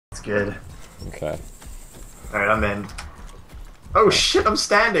That's good. Okay. Alright, I'm in. Oh shit, I'm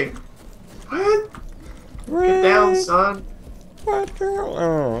standing! What? Get down, son! What, girl?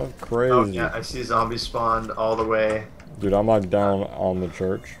 Oh, that's crazy. Oh yeah, I see zombies spawned all the way. Dude, I'm like down on the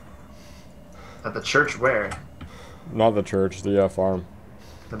church. At the church where? Not the church, the farm.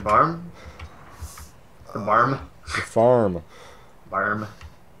 The barn? The barn? The farm. Barn.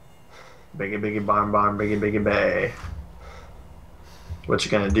 Biggie biggie barn barn biggie biggie bay. What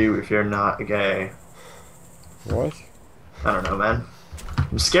you gonna do if you're not gay? What? I don't know, man.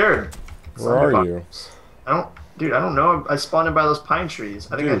 I'm scared. Where are you? Dude, I don't know. I spawned in by those pine trees.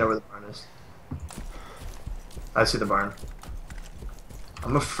 I think I know where the barn is. I see the barn.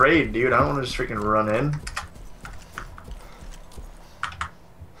 I'm afraid, dude. I don't want to just freaking run in.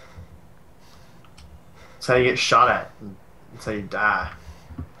 That's how you get shot at. That's how you die.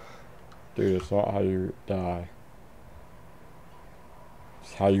 Dude, it's not how you die.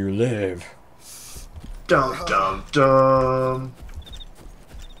 It's how you live. Dum dum dum.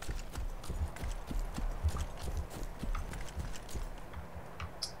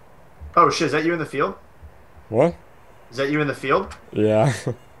 Oh shit, is that you in the field? What? Is that you in the field? Yeah.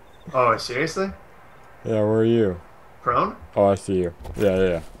 Oh, seriously? Yeah, where are you? Prone? Oh, I see you. Yeah,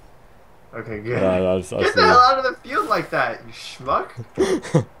 yeah. Okay, good. Yeah, I Get see the hell you. out of the field like that, you schmuck.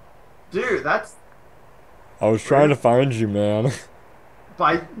 Dude, that's... I was trying to find you, man.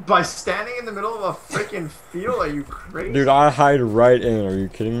 By standing in the middle of a freaking field? Are you crazy? Dude, I hide right in. Are you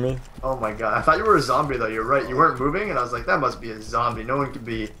kidding me? Oh my god. I thought you were a zombie, though. You're right. You weren't moving, and I was like, that must be a zombie. No one could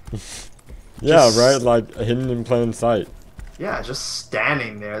be... Yeah, right? Like, hidden in plain sight. Yeah, just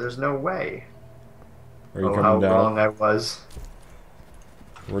standing there. There's no way. Are you Oh, coming how down? wrong I was.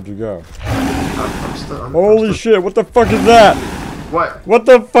 Where'd you go? I'm Holy shit, what the fuck is that? What? What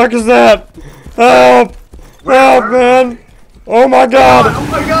the fuck is that? Help! Help, man! Oh my god! Oh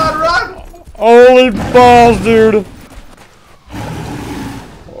my god, run! Holy balls, dude!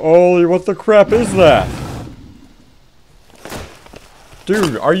 Holy, what the crap is that?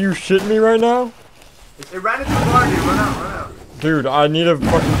 Dude, are you shitting me right now? It ran into the bar, dude. Run out, run out. Dude, I need a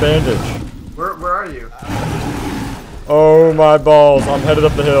fucking bandage. Where are you? Oh my balls, I'm headed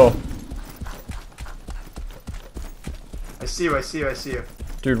up the hill. I see you, I see you, I see you.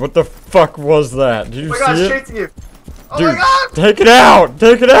 Dude, what the fuck was that? Did you Oh my god, see it? straight to you. Oh Dude, my god! take it out!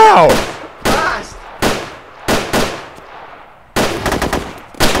 Take it out! Fast!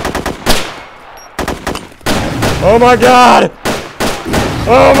 Oh my god!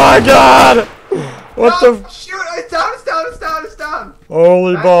 Oh my god! What No, the? shoot! It's down, it's down, it's down, it's down!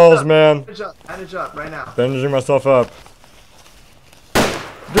 Holy balls, man. Bandage up right now. Bandaging myself up.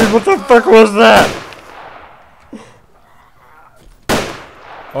 Dude, what the fuck was that?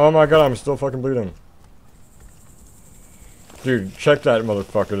 Oh my god, I'm still fucking bleeding. Dude, check that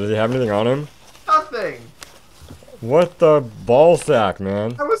motherfucker. Does he have anything on him? Nothing! What the ball sack,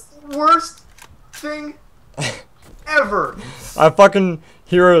 man? That was the worst thing ever! I fucking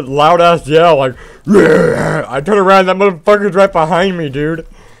hear a loud ass yell like, "Yeah!" I turn around, that motherfucker's right behind me, dude.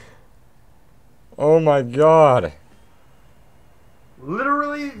 Oh my god.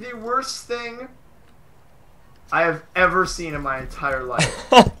 Literally the worst thing I have ever seen in my entire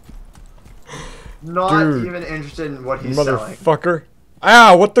life. Not Dude, even interested in what he's selling. motherfucker.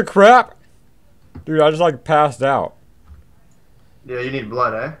 Ow, what the crap? Dude, I just like passed out. Yeah, you need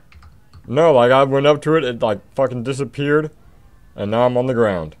blood, eh? No, like I went up to it, it like fucking disappeared, and now I'm on the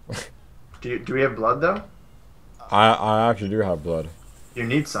ground. Do we have blood though? I actually do have blood. You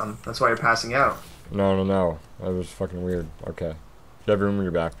need some. That's why you're passing out. No. That was fucking weird. Okay. Do you have room in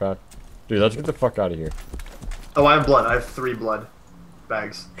your backpack? Dude, let's get the fuck out of here. Oh, I have blood. I have 3 blood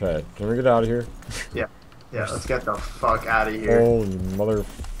bags. Okay, can we get out of here? Yeah, let's get the fuck out of here. Holy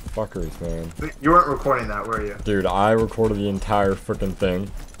motherfuckers, man. You weren't recording that, were you? Dude, I recorded the entire freaking thing.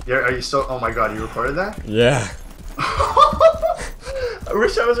 Are you still? Oh my god, you recorded that? Yeah. I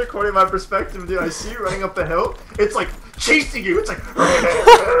wish I was recording my perspective, dude. I see you running up the hill. It's like chasing you. It's like,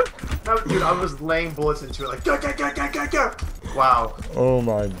 dude, I was laying bullets into it, like, go. Wow. Oh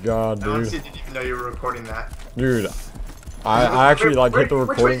my god, I dude. honestly didn't even know you were recording that. Dude, I actually like hit the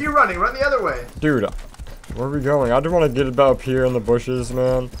recording. Which way are you running? Run the other way. Dude, where are we going? I just want to get about up here in the bushes,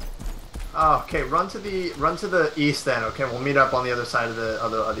 man. Oh, okay, run to the east then. Okay, we'll meet up on the other side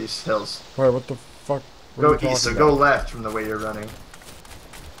of these hills. Wait, what the fuck? Go east, so go left from the way you're running.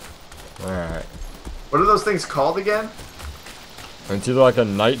 Alright. What are those things called again? It's either like a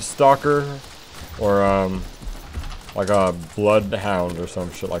night stalker or like a bloodhound or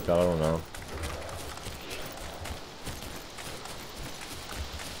some shit like that. I don't know.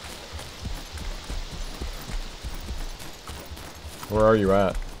 Where are you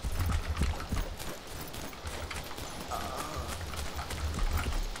at?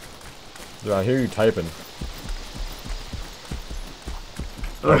 Dude, I hear you typing.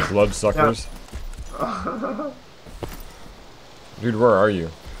 Like bloodsuckers. Yeah. Dude, where are you?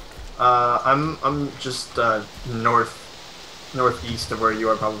 I'm just northeast of where you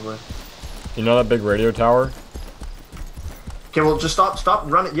are probably. You know that big radio tower? Okay, well just stop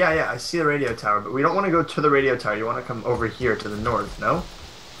running. Yeah, I see the radio tower, but we don't want to go to the radio tower. You want to come over here to the north, no?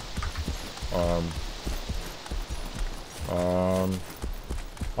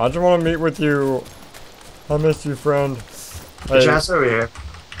 I just want to meet with you. I missed you, friend. Hey, the chat's over here.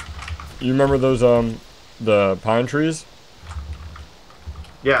 You remember those, the pine trees?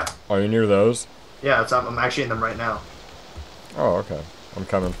 Yeah. Are you near those? Yeah, I'm actually in them right now. Oh, okay. I'm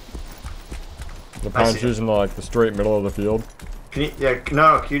coming. The pine trees in the, like, the straight middle of the field? Can you, can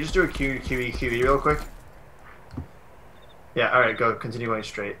you just do a QE real quick? Yeah, alright, go. Continue going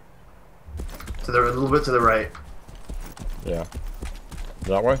straight. A little bit to the right. Yeah.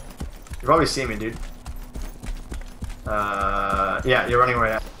 That way? You probably see me, dude. Yeah, you're running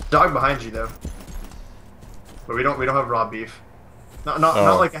right at. Dog behind you though. But we don't have raw beef. Not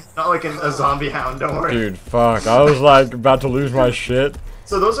like a zombie hound. Don't worry. Dude, fuck! I was like about to lose my shit.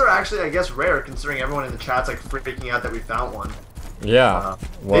 So those are actually, I guess, rare considering everyone in the chat's like freaking out that we found one. Yeah.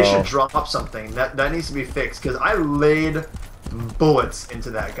 Well, they should drop something that needs to be fixed because I laid bullets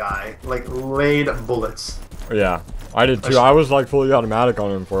into that guy. Like laid bullets. Yeah, I did too. I was like fully automatic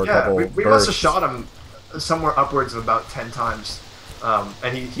on him for a couple. We must have shot him somewhere upwards of about 10 times.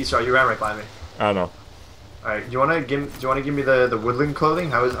 And he saw you ran right by me. I know. All right, do you want to give me the woodland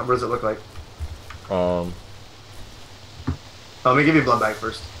clothing? What does it look like? Let me give you a blood bag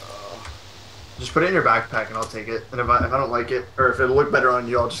first. Just put it in your backpack and I'll take it. And if I don't like it, or if it'll look better on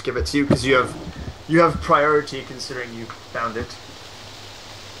you, I'll just give it to you because you have priority considering you found it.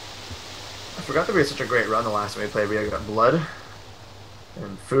 I forgot that we had such a great run the last time we played. We got blood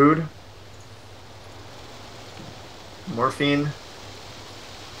and food, morphine,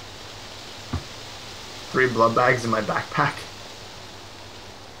 3 blood bags in my backpack.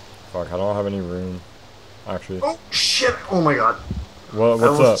 Fuck! I don't have any room. Actually. Oh shit! Oh my god.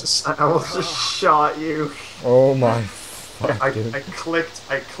 What's up? I almost just shot you. Oh my fuck, I clicked,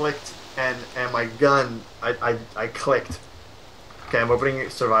 and my gun, I clicked. Okay, I'm opening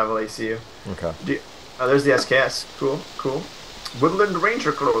survival ACU. Okay. There's the SKS. Cool. Woodland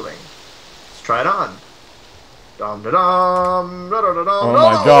Ranger clothing. Let's try it on. Dum da dum. Da da da dum. Oh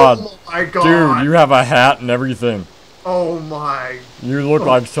my god. Oh my god. Dude, you have a hat and everything. Oh my. You look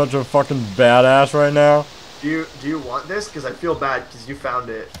like such a fucking badass right now. Do you want this? Because I feel bad because you found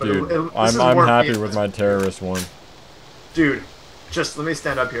it. But dude, I'm happy with my terrorist one. Dude, just let me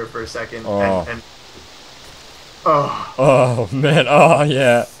stand up here for a second. Oh. And oh. Oh man. Oh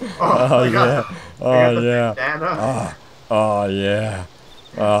yeah. Oh yeah. Oh yeah. Bandana. Oh yeah.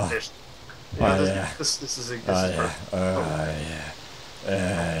 Oh. This is perfect.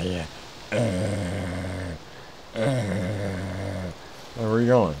 Where are you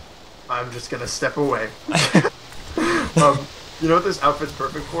going? I'm just gonna step away. You know what this outfit's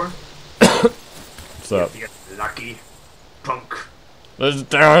perfect for? What's up? You get lucky, punk. This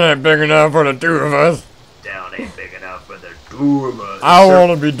town ain't big enough for the 2 of us. Down ain't big enough for the 2 of us. I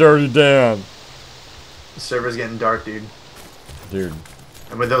want to be Dirty Dan. The server's getting dark, dude. Dude.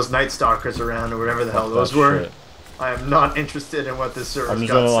 And with those Night Stalkers around or whatever the hell those were, shit. I am not interested in what this server's got. I'm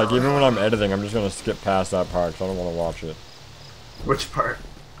just gonna like, even when I'm editing, I'm just gonna skip past that part because I don't want to watch it. Which part?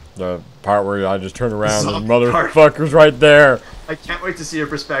 The part where I just turn around and motherfucker's right there. I can't wait to see your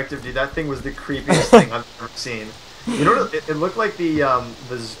perspective, dude. That thing was the creepiest thing I've ever seen. You know what? It looked like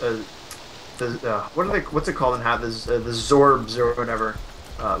what's it called in Half? The Zorbs or whatever.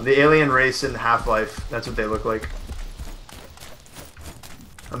 The alien race in Half-Life. That's what they look like.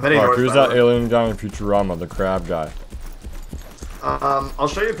 I'm heading north. Who's that alien guy in Futurama? The crab guy. I'll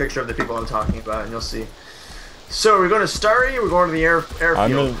show you a picture of the people I'm talking about, and you'll see. So we're going to Starry. We're going to the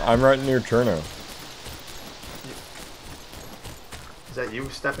airfield. I'm right near Cherno. Is that you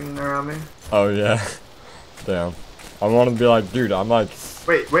stepping around me? Oh yeah. Damn. I want to be like, dude. I'm like.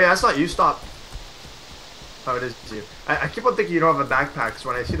 Wait. That's not you. Stop. Oh, it is you. I keep on thinking you don't have a backpack. So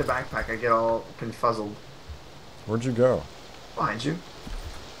when I see the backpack, I get all confuzzled. Where'd you go? Behind you.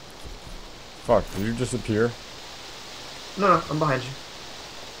 Fuck. Did you disappear? No, I'm behind you.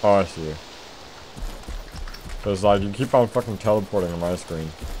 Oh, I see you. Cause like you keep on fucking teleporting on my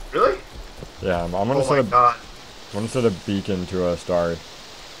screen. Really? Yeah, I'm gonna set a. I'm gonna set a beacon to a star.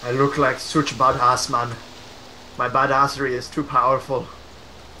 I look like such badass, man. My badassery is too powerful.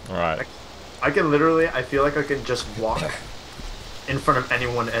 All right. I can literally. I feel like I can just walk in front of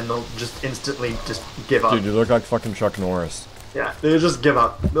anyone and they'll just instantly just give up. Dude, you look like fucking Chuck Norris. Yeah, they just give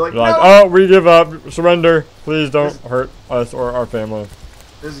up. They're like, They're like, no! oh, we give up. Surrender. Please don't hurt us or our family.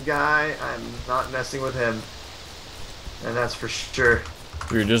 This guy, I'm not messing with him. And that's for sure.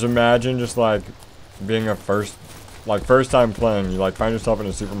 Dude, just imagine just like being a first time playing. You like find yourself in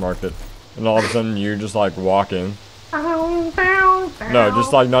a supermarket, and all of a sudden you just like walk in. No,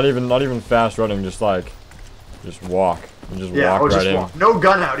 just like not even fast running. Just walk. You just walk right in. Walk. No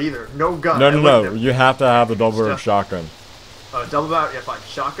gun out either. No gun. No. You have to have the double barrel shotgun. Double barrel, yeah, fine.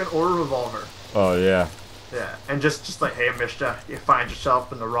 Shotgun or a revolver. Oh yeah. Yeah, and just like, hey, mister, you find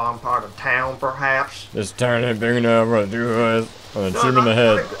yourself in the wrong part of town, perhaps? Just turn it big enough to do it, and then shoot him in the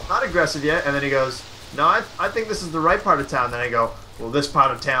head. Not aggressive yet, and then he goes, no, I think this is the right part of town. Then I go, well, this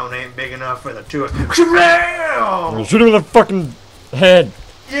part of town ain't big enough for the two of us. Shoot him in the fucking head.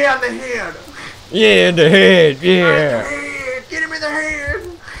 Yeah, in the head. Yeah, in the head, yeah. Right in the head. Get him in the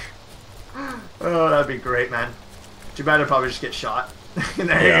head. Oh, that'd be great, man. Too bad I'd probably just get shot. In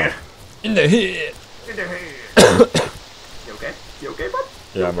the head. In the head. In the head. You okay? You okay, bud?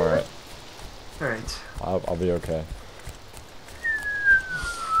 Yeah, I'm alright. Alright. I'll be okay.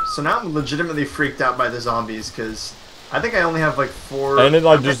 So now I'm legitimately freaked out by the zombies, because I think I only have like 4... And it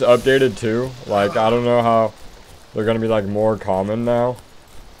like just updated too. Like, I don't know how they're gonna be like more common now.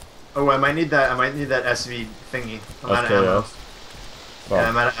 Oh, I might need that SV thingy. I'm out of ammo. Yeah,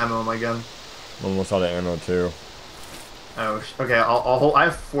 I'm out of ammo on my gun. I'm almost out of ammo too. Oh, okay, I'll hold... I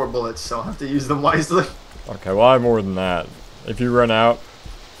have 4 bullets, so I'll have to use them wisely. Okay, well I have more than that. If you run out,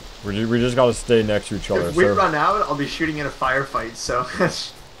 we just gotta stay next to each other. If we run out, I'll be shooting in a firefight, so...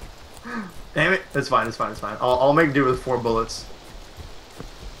 Damn it. It's fine. I'll make do with 4 bullets.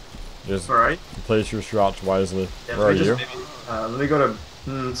 Just alright. place your shots wisely. Yeah, where are you? Let me go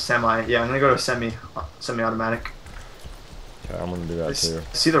to semi. Yeah, I'm gonna go to semi-automatic. Okay, I'm gonna do that too.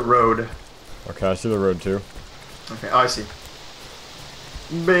 I see the road. Okay, I see the road too. Okay, oh, I see.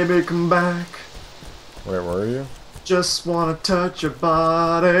 Baby, come back. Wait, where are you? Just wanna touch your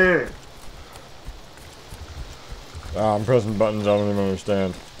body. I'm pressing buttons I don't even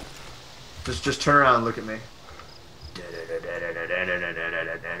understand. Just turn around and look at me.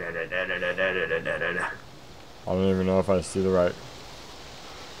 I don't even know if I see the right.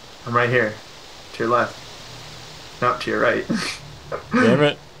 I'm right here. To your left. No, to your right. Damn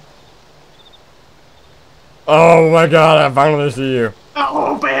it. Oh my god, I finally see you.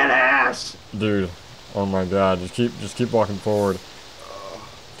 Oh, badass! Dude. Oh my god, just keep walking forward.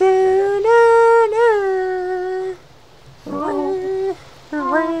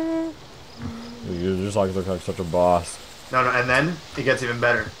 You just like look like such a boss. No, and then it gets even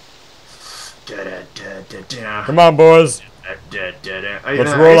better. Come on, boys.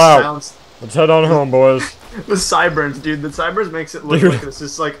 Let's roll out. Let's head on home, boys. The sideburns, dude. The sideburns makes it look like this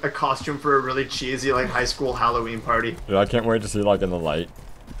is like a costume for a really cheesy like high school Halloween party. Dude, I can't wait to see like in the light.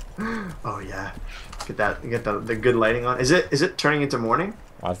 Oh yeah, get the good lighting on. Is it turning into morning?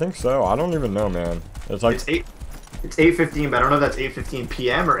 I think so. I don't even know, man. It's like it's 8:15, but I don't know if that's 8:15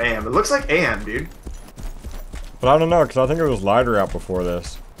 p.m. or a.m. It looks like a.m., dude. But I don't know, because I think it was lighter out before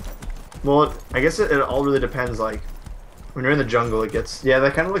this. Well, I guess it all really depends, like, when you're in the jungle, it gets... Yeah,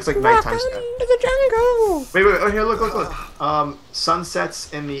 that kind of looks like nighttime stuff. Welcome to the jungle! Wait, oh, here, look.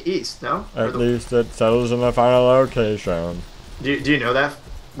 Sunsets in the east, no? At least it settles in the final location. Do you know that?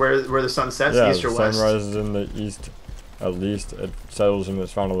 Where the sun sets, east or west? Yeah, the sun rises in the east. At least it settles in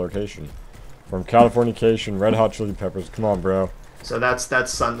its final location. From Californication, Red Hot Chili Peppers. Come on, bro. So that's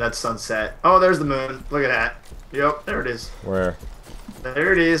sunset. Oh, there's the moon. Look at that. Yep, there it is. Where?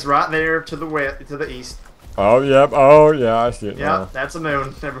 There it is, right there to the west, to the east. Oh, yep. Oh, yeah, I see it now. Yep, that's a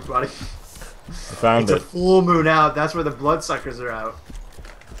moon, everybody. I found it. It's a full moon out. That's where the bloodsuckers are out.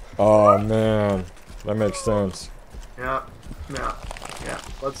 Oh, man. That makes sense. Yeah.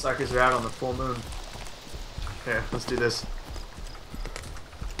 Bloodsuckers are out on the full moon. Here, let's do this.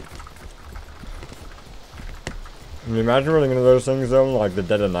 Can you imagine running into those things, though, like the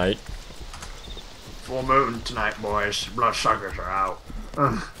dead of night? Full moon tonight, boys. Bloodsuckers are out.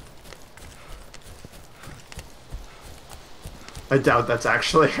 I doubt that's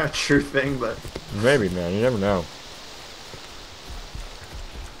actually a true thing, but... Maybe, man. You never know.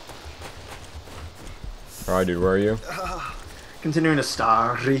 Alright, dude. Where are you? Continuing a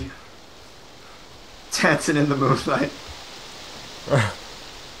story. Dancing in the moonlight.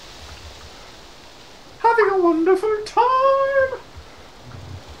 Having a wonderful time!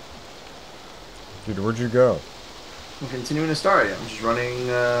 Dude, where'd you go? I'm continuing a story. I'm just running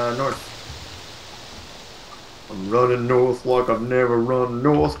north. I'm running north like I've never run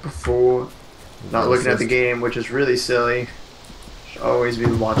north before. Not looking at the game, which is really silly. Should always be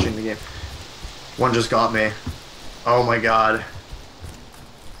watching the game. One just got me. Oh my god.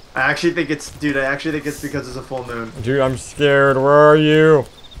 I actually think it's, dude, I actually think it's because it's a full moon. Dude, I'm scared. Where are you?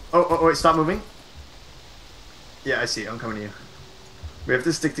 Oh, wait, stop moving. Yeah, I see. I'm coming to you. We have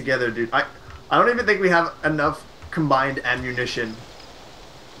to stick together, dude. I don't even think we have enough combined ammunition.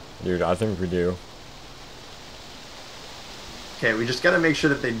 Dude, I think we do. Okay, we just gotta make sure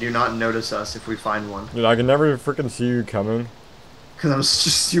that they do not notice us if we find one. Dude, I can never freaking see you coming. Because I'm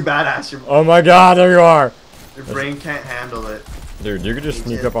just too badass. Oh my god, there you are! Your brain can't handle it. Dude, you could just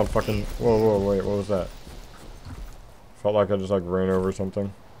sneak up on fucking... Whoa, wait, what was that? Felt like I just like ran over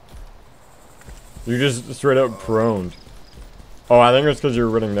something. You just straight up proned. Oh, I think it's because you were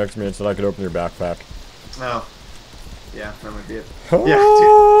running next to me and said I could open your backpack. Oh. Yeah, that might be it. Oh,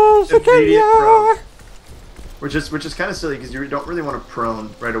 yeah, dude. Immediate prone. Which is kind of silly because you don't really want to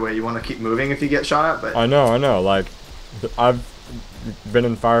prone right away. You want to keep moving if you get shot at, but... I know. Like, I've been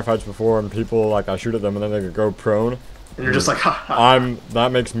in firefights before and people, like, I shoot at them and then they could go prone. And you're just like, ha, ha.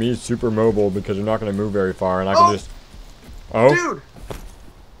 That makes me super mobile because you're not going to move very far and I can just... Oh? Dude!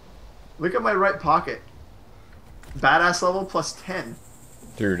 Look at my right pocket. Badass level plus 10.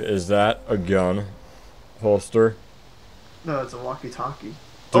 Dude, is that a gun holster? No, it's a walkie-talkie.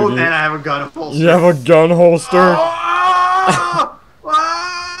 Dude, and I have a gun holster. You have a gun holster? Oh!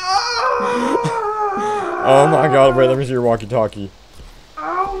 Oh my god, wait, let me see your walkie-talkie.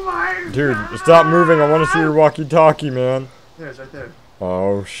 Oh my god! Dude, stop moving, I want to see your walkie-talkie, man. There, it's right there.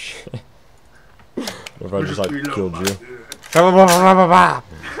 Oh, shit. What if I just, like, killed you? I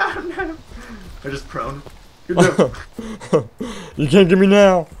just prone. Good job. You can't get me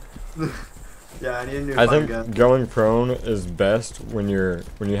now. Yeah, I need a new I think gun. going prone is best when you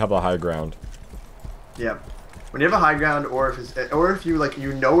have a high ground. Yeah, when you have a high ground, or if you like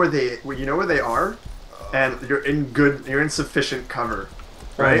you know where they are, and you're in sufficient cover,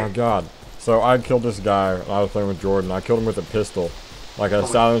 right? Oh my god! So I killed this guy when I was playing with Jordan. I killed him with a pistol, like a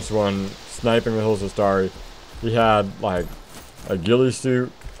silenced one, sniping the hills of Starry. He had like a ghillie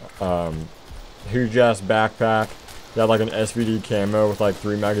suit, huge ass backpack. He had like an SVD camo with like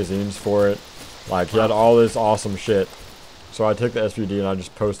 3 magazines for it. Like, he had all this awesome shit. So I take the SVD and I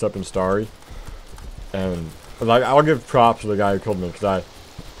just post up in Starry. And, like, I'll give props to the guy who killed me because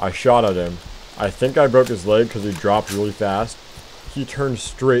I shot at him. I think I broke his leg because he dropped really fast. He turned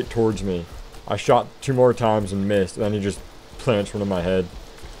straight towards me. I shot 2 more times and missed. And then he just plants one in my head.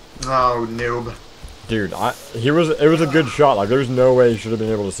 Oh, noob. Dude, it was a good shot. Like, there's no way he should have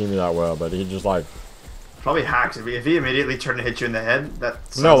been able to see me that well. But he just, like... Probably hacks. If he immediately turned to hit you in the head,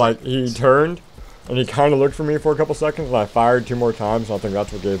 No, like, he turned... And he kind of looked for me for a couple seconds, and I fired 2 more times, and I think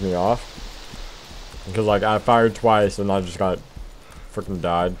that's what gave me off. Because, like, I fired twice, and I just got freaking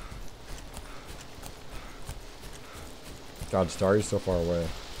died. God, Starry's so far away.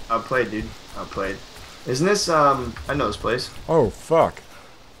 Outplayed, dude. Outplayed. Isn't this, I know this place. Oh, fuck.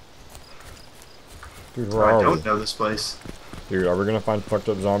 Dude, where are we? I don't know this place. Dude, are we gonna find fucked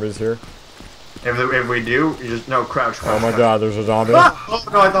up zombies here? If we do, you just, no, crouch. Oh my god, there's a zombie. Ah!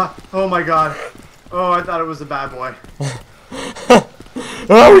 Oh, no, oh my god. Oh, I thought it was a bad boy.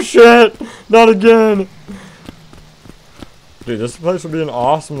 Oh shit! Not again! Dude, this place would be an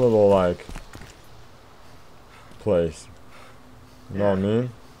awesome little, like, place. You know what I mean?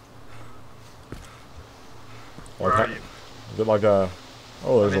 Where are you? Is it like a...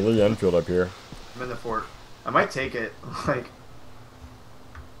 Oh, there's a Lee Enfield up here. I'm in the fort. I might take it. Like...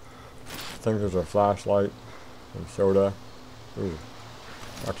 I think there's a flashlight and soda. Ooh.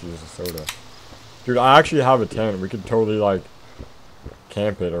 Actually, there's a soda. Dude, I actually have a tent. We could totally, like,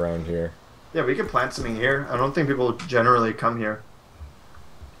 camp it around here. Yeah, we could plant something here. I don't think people generally come here.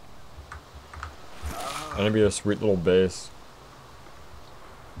 And it'd be a sweet little base.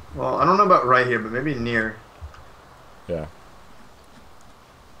 Well, I don't know about right here, but maybe near. Yeah.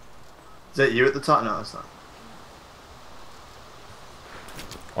 Is that you at the top? No, it's not.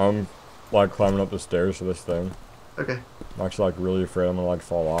 I'm, like, climbing up the stairs to this thing. Okay. I'm actually, like, really afraid I'm gonna, like,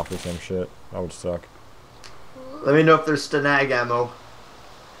 fall off or some shit. That would suck. Let me know if there's Stanag ammo.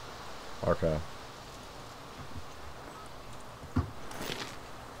 Okay.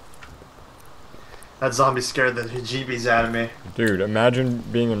 That zombie scared the jeebies out of me. Dude, imagine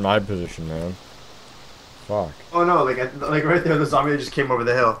being in my position, man. Fuck. Oh no, like right there, the zombie just came over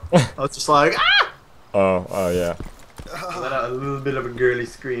the hill. I was just like, ah! Oh, yeah. Let out a little bit of a girly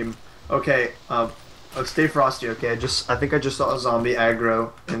scream. Okay, stay frosty, okay? I think I just saw a zombie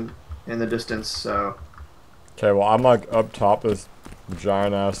aggro in the distance, so... Okay, well, I'm, like, up top this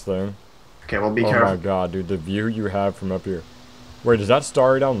giant-ass thing. Okay, well, be careful. Oh my god, dude, the view you have from up here. Wait, is that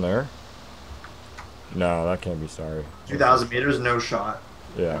Starry down there? No, that can't be Starry. 2,000 meters, no shot.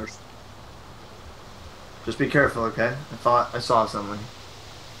 Yeah. Just be careful, okay? I thought I saw someone.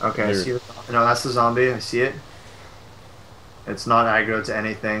 Okay, I Dude. see. No, that's the zombie. I see it. It's not aggro to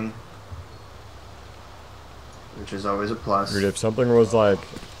anything, which is always a plus. Dude, if something was like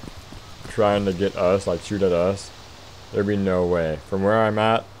trying to get us, like shoot at us, there'd be no way. From where I'm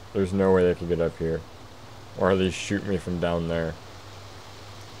at, there's no way they could get up here. Or at least shoot me from down there.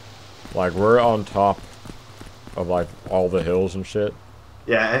 Like, we're on top of like all the hills and shit.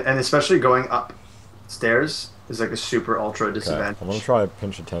 Yeah, and especially going upstairs is like a super ultra disadvantage. I'm gonna try to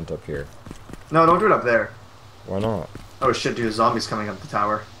pinch a tent up here. No, don't do it up there. Why not? Oh shit, dude, the zombie's coming up the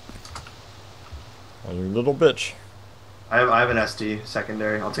tower. Oh, you little bitch. I have an SD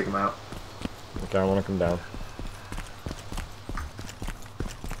secondary. I'll take him out. Okay, I wanna come down.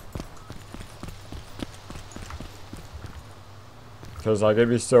 Because like it'd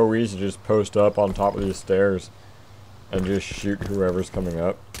be so easy to just post up on top of these stairs and just shoot whoever's coming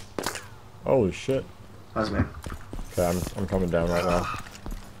up. Holy shit. That's me. Okay, I'm coming down right now.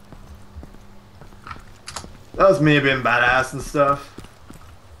 That was me being badass and stuff.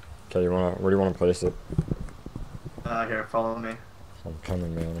 Okay, where do you wanna place it? Here, follow me. I'm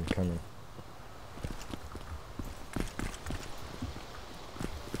coming, man, I'm coming.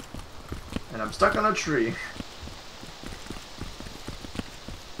 And I'm stuck on a tree.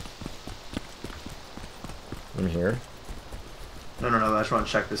 In here? No, I just want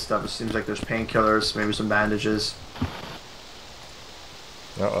to check this stuff. It seems like there's painkillers, maybe some bandages.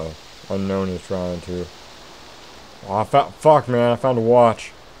 Uh-oh. Unknown is trying to. Oh, fuck, man, I found a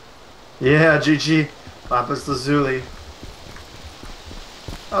watch. Yeah, GG. Lapis Lazuli.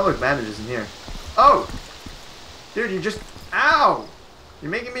 Oh, look, bandages in here. Oh! Dude, you just... Ow!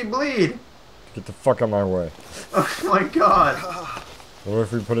 You're making me bleed. Get the fuck out of my way. Oh my god. What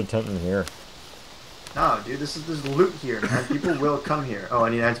if we put a tent in here? No, dude, there's loot here, man. People will come here. Oh, I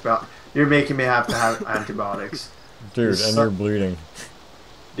need antibiotics. You're making me have to have antibiotics. Dude, and you're bleeding.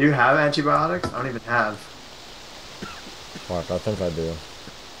 Do you have antibiotics? I don't even have. Fuck, I think I do.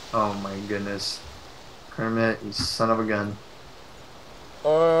 Oh my goodness. Kermit, you son of a gun.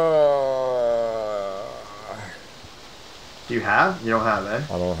 Do you have? You don't have, eh?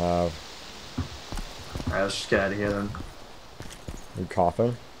 I don't have. Alright, let's just get out of here then. You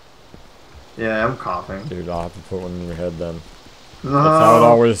coughing? Yeah, I'm coughing. Dude, I'll have to put one in your head then. No! That's how it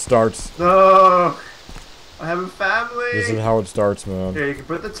always starts. No! I have a family! This is how it starts, man. Here, you can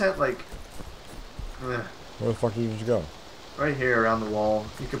put the tent, like... Where the fuck did you just go? right here around the wall.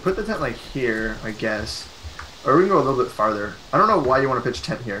 You can put the tent, like, here, I guess. Or we can go a little bit farther. I don't know why you want to pitch a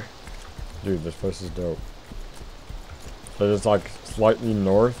tent here. Dude, this place is dope. But it's, like, slightly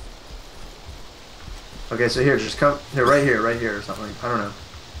north. Okay, so here, just come... Here, right here, or something. I don't know.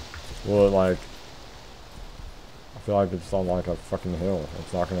 Well, like... I feel like it's on, like, a fucking hill.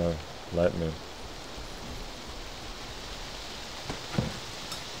 It's not gonna let me.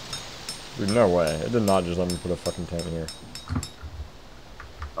 Dude, no way. It did not just let me put a fucking tent here.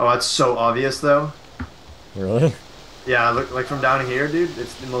 Oh, that's so obvious, though. Really? Yeah, look, like from down here, dude,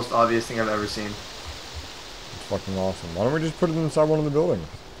 it's the most obvious thing I've ever seen. It's fucking awesome. Why don't we just put it inside one of the buildings?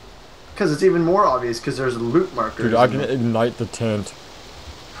 Because it's even more obvious, because there's loot markers. Dude, I can ignite the tent.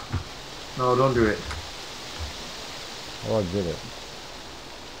 No, don't do it. How do I get it?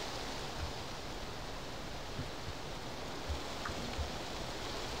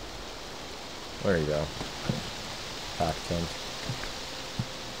 There you go. Pack tent.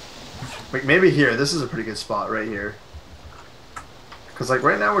 Like, maybe here. This is a pretty good spot right here. Because, like,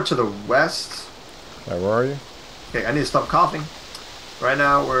 right now we're to the west. Hey, where are you? Okay, I need to stop coughing. Right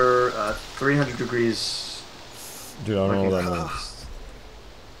now we're 300 degrees. Dude, I don't know what that means.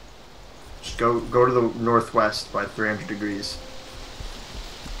 Just go to the northwest by 300 degrees.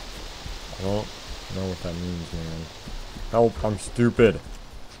 I don't know what that means, man. Help, I'm stupid.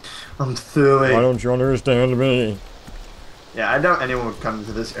 I'm silly. Why don't you understand me? Yeah, I doubt anyone would come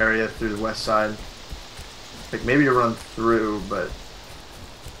to this area through the west side. Like, maybe to run through, but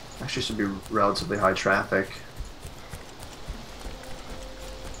actually should be relatively high traffic.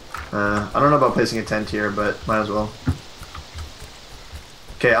 I don't know about placing a tent here, but might as well.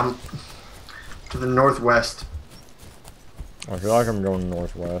 Okay, I'm to the northwest. I feel like I'm going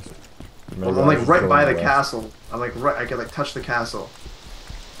northwest. Well, I'm like right by the castle. I'm like right. I can like touch the castle.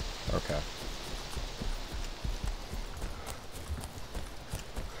 Okay.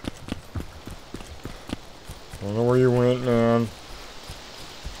 I don't know where you went, man.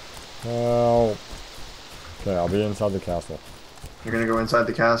 Help. Okay, I'll be inside the castle. You're gonna go inside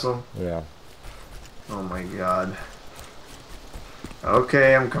the castle? Yeah. Oh my god.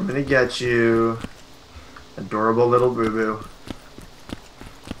 Okay, I'm coming to get you. Adorable little boo-boo.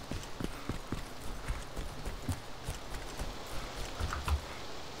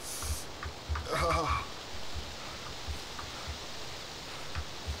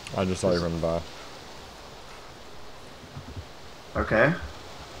 I just saw you running by. Okay.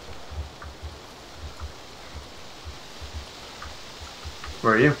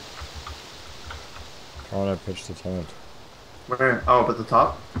 Where are you? Trying to pitch the tent. Where? Oh, up at the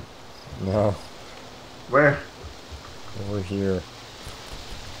top? No. Where? Over here.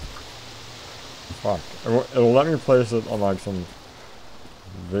 Fuck. It'll let me place it on like some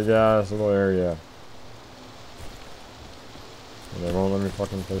big ass little area. And they won't let me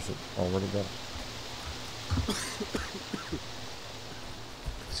fucking place it. Oh, where'd it go?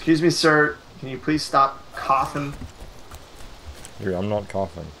 Excuse me, sir. Can you please stop coughing? Dude, I'm not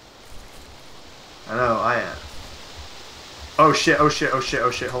coughing. I know, I am. Oh shit, oh shit, oh shit,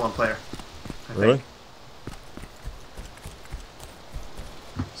 oh shit. Hold on, player. Really?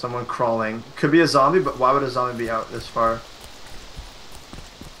 Someone crawling. Could be a zombie, but why would a zombie be out this far?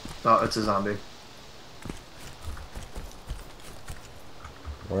 Oh, it's a zombie.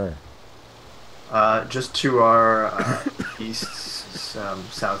 Where? Just to our east,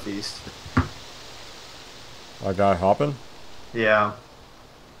 southeast. That guy hopping? Yeah.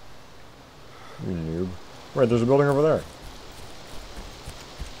 You noob. Wait, there's a building over there.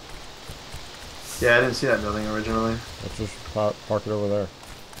 Yeah, I didn't see that building originally. Let's just park it over there.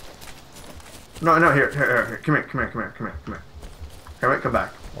 No, no, here. Come here. Kermit, come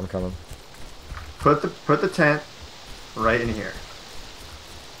back. I'm coming. Put the tent right in here.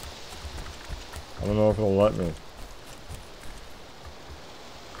 I don't know if it'll let me.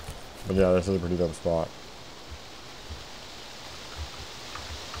 But yeah, this is a pretty dope spot.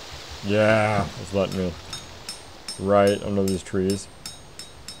 Yeah, it's letting me. Right under these trees.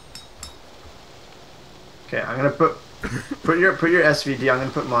 Okay, I'm gonna put your SVD. I'm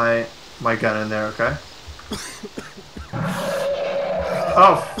gonna put my gun in there. Okay.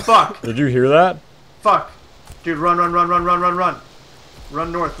 Oh fuck! Did you hear that? Fuck, dude, run! Run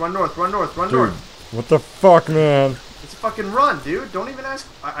north! Dude, what the fuck, man? It's fucking run, dude. Don't even ask.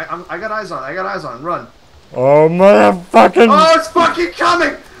 I got eyes on. Run. Oh motherfucking! Oh, it's fucking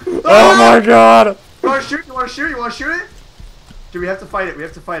coming! Oh my god! You wanna shoot? You wanna shoot it? Dude, we have to fight it.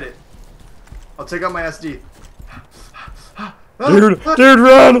 I'll take out my SD. Dude,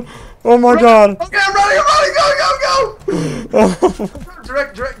 run! Oh my god! Okay, I'm running! Go!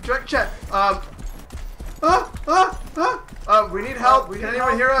 Direct chat. We need help. Can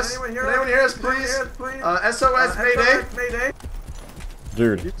anyone hear us? Can anyone hear us, please? SOS, Mayday.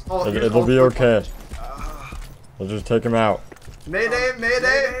 Dude, it'll be okay. We'll just take him out. Mayday.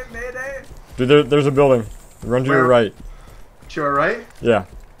 Dude, there's a building. Run to your right. To our right? Yeah.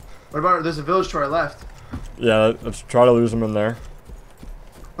 What about, there's a village to our left. Yeah, let's try to lose him in there.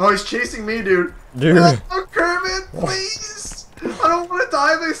 Oh, he's chasing me, dude. Dude. Oh, Kermit, please. I don't want to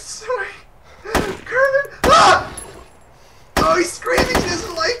die this way. Kermit. Ah! Oh, he's screaming. He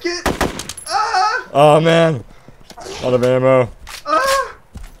doesn't like it. Ah! Oh, man. Out of ammo. Ah!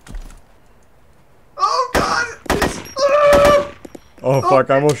 Oh, God. Ah! Oh, fuck.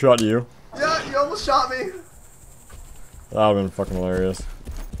 I almost shot you. Yeah, you almost shot me. That would've been fucking hilarious.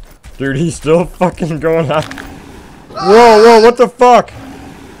 Dude, he's still fucking going out. Whoa, what the fuck?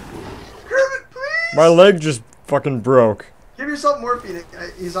 Kermit, please! My leg just fucking broke. Give yourself morphine.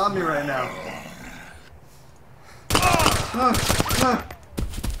 He's on me right now.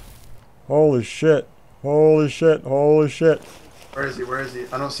 Holy shit. Holy shit. Where is he?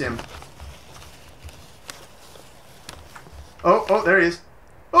 I don't see him. Oh, there he is.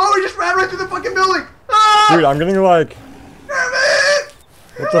 Oh, he just ran right through the fucking building! Ah! Dude, I'm getting like... Kermit!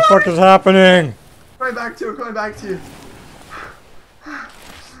 What the fuck is happening? Coming back to you.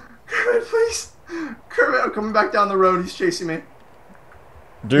 Kermit, please. Kermit, I'm coming back down the road. He's chasing me.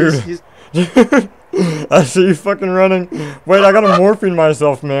 Dude. Dude. I see you fucking running. Wait, I gotta morphine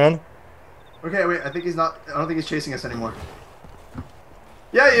myself, man. Okay, wait. I think he's not. I don't think he's chasing us anymore.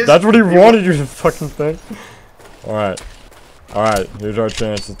 Yeah, he is. That's what he wanted you to fucking think. Alright. Alright, here's our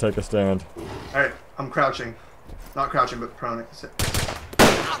chance to take a stand. Alright, I'm crouching. Not crouching, but prone.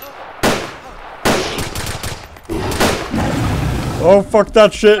 Oh, fuck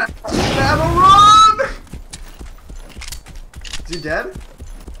that shit. Battle run! Is he dead?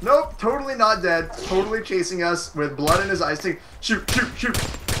 Nope, totally not dead. Totally chasing us with blood in his eyes. Shoot!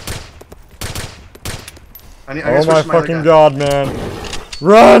 Oh my fucking god, man.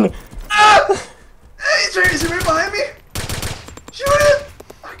 Run! Ah! Hey, is he right behind me? Shoot him!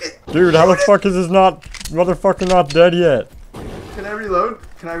 Okay, dude, how the fuck is this motherfucker not dead yet? Can I reload?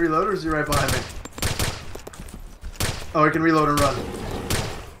 Or is he right behind me? Oh, I can reload and run.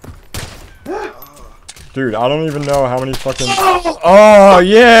 Dude, I don't even know how many fucking... Oh,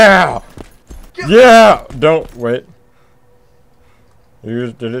 yeah! Yeah! Don't, wait.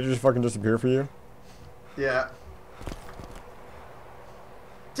 Did it just fucking disappear for you? Yeah.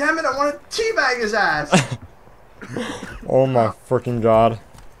 Damn it, I want to teabag his ass! Oh my freaking god.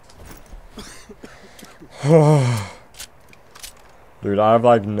 Dude, I have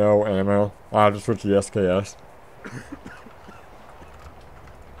like no ammo. I have to switch to the SKS.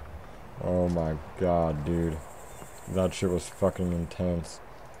 Oh my god, dude. That shit was fucking intense.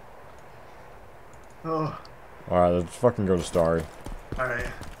 Oh. Alright, let's fucking go to Starry. Alright.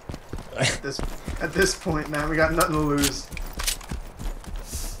 At this point, man, we got nothing to lose.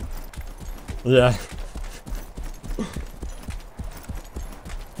 Yeah.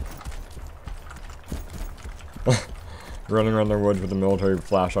 Running around the woods with a military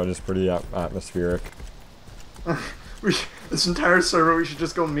flashlight is pretty atmospheric. This entire server, we should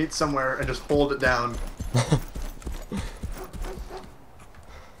just go meet somewhere and just hold it down.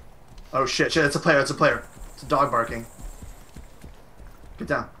 Oh shit, it's a player, it's a player. It's a dog barking. Get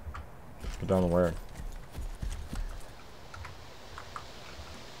down. Get down to where?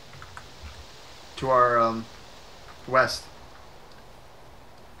 To our, west.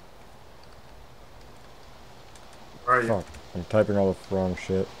 Where are you? Fuck, I'm typing all the wrong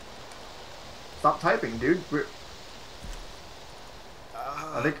shit. Stop typing, dude.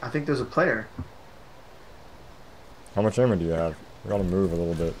 I think there's a player. How much ammo do you have? We gotta move a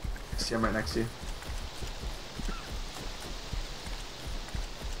little bit. See, I'm right next to you.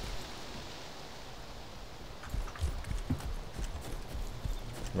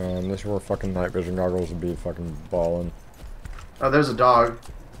 Man, this wore fucking night vision goggles would be fucking ballin'. Oh, there's a dog.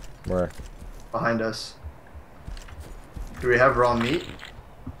 Where? Behind us. Do we have raw meat?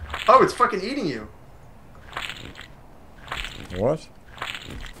 Oh, it's fucking eating you. What?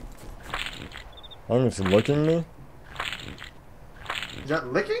 I think it's licking me? Is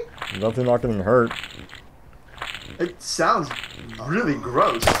that licking? Definitely not getting hurt. It sounds really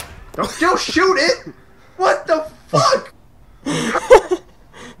gross. Don't shoot it! What the fuck?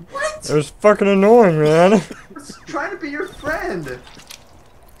 What? It was fucking annoying, man. It's trying to be your friend.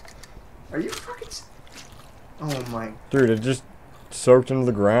 Are you fucking... Oh my... Dude, it just soaked into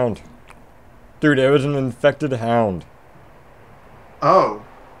the ground. Dude, it was an infected hound. Oh.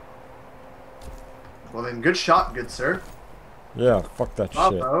 Well then, good shot, good sir. Yeah, fuck that shit.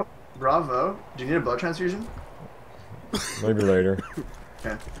 Bravo. Bravo. Do you need a blood transfusion? Maybe later.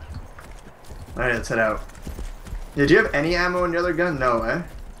 Okay. Alright, let's head out. Yeah, do you have any ammo in your other gun? No, eh?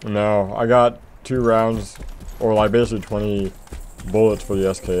 No, I got 2 rounds, or like basically 20 bullets for the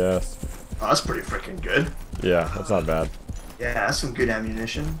SKS. Oh, that's pretty freaking good. Yeah, that's not bad. Yeah, that's some good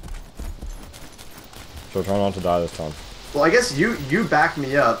ammunition. So try not to die this time. Well, I guess you back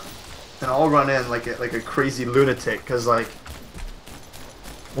me up, and I'll run in like a crazy lunatic, cause like...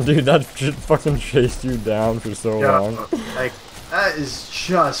 Dude, that shit fucking chased you down for so long. Like, that is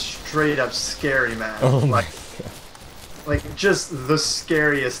just straight up scary, man. Oh my like just the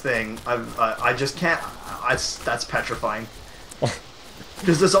scariest thing. I just can't. That's petrifying.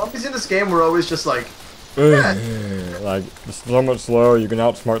 Because the zombies in this game were always just like, like so much slower. You can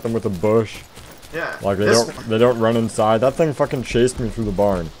outsmart them with a bush. yeah. Like they don't run inside. That thing fucking chased me through the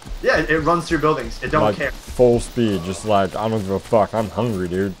barn. Yeah, it runs through buildings. It don't like, care. Full speed, just like I don't give a fuck. I'm hungry,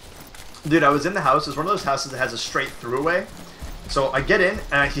 dude. Dude, I was in the house. It's one of those houses that has a straight throughway. So I get in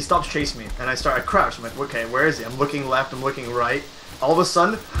and he stops chasing me, and I crouch. I'm like, okay, where is he? I'm looking left. I'm looking right. All of a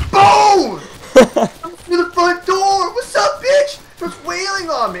sudden, boom! I'm through the front door. What's up, bitch? Starts wailing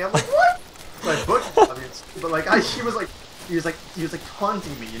on me. I'm like, what? So I booked him, obviously, but like he was like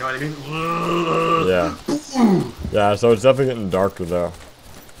taunting me. You know what I mean? Yeah. Yeah. So it's definitely getting darker though.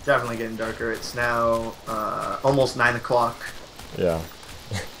 Definitely getting darker. It's now almost 9 o'clock. Yeah.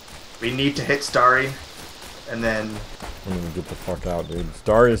 We need to hit Starry, and then I'm gonna get the fuck out, dude.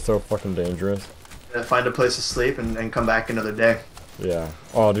 Starry is so fucking dangerous. Find a place to sleep and come back another day. Yeah.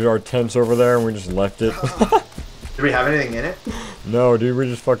 Oh, dude, our tent's over there and we just left it. Do we have anything in it? No, dude, we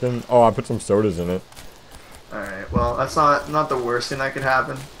just fucking... Oh, I put some sodas in it. Alright, well, that's not the worst thing that could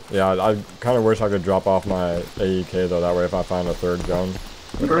happen. Yeah, I kind of wish I could drop off my AEK, though. That way if I find a third gun...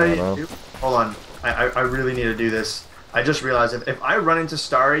 Right. Hold on. I really need to do this. I just realized if I run into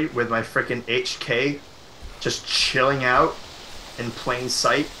Starry with my freaking HK just chilling out in plain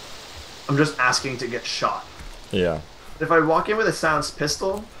sight, I'm just asking to get shot. Yeah. If I walk in with a silenced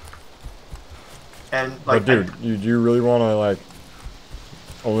pistol, and like... But dude, you really want to, like,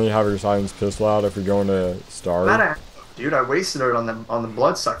 only have your silenced pistol out if you're going to Starry? Dude, I wasted it on the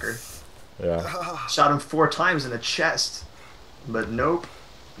bloodsucker. Yeah. Shot him 4 times in the chest. But nope.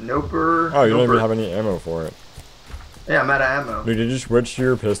 Noper. Oh, you don't noper. even have any ammo for it. Yeah, I'm out of ammo. Dude, did you switch to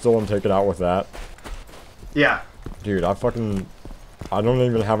your pistol and take it out with that? Yeah. Dude, I fucking I don't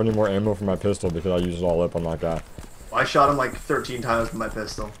even have any more ammo for my pistol because I used it all up on that guy. I shot him like 13 times with my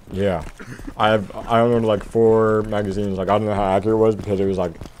pistol. Yeah. I only like 4 magazines. Like, I don't know how accurate it was because it was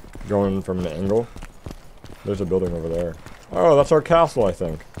like going from an angle. There's a building over there. Oh, that's our castle, I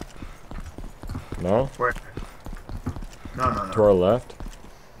think. No? Where? No. To our left?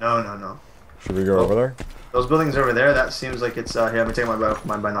 No. Should we go over there? Those buildings over there, that seems like it's, here, let me take my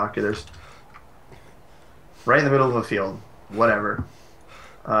binoculars. Right in the middle of a field. Whatever.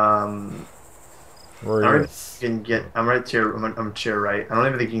 Where are you? I'm right to your, I'm to your right. I don't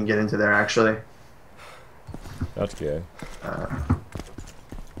even think you can get into there, actually. That's gay.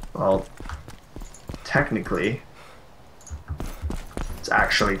 Well, technically, it's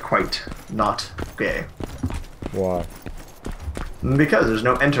actually quite not gay. Why? Because there's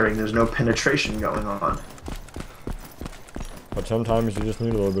no entering, there's no penetration going on. But sometimes you just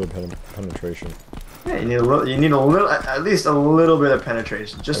need a little bit of penetration. Yeah, you need a little, at least a little bit of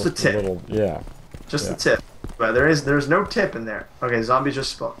penetration, just a tip. Yeah. Just a tip. But there's no tip in there. Okay, zombies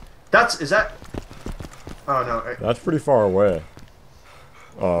just spawn. Is that? Oh no. That's pretty far away.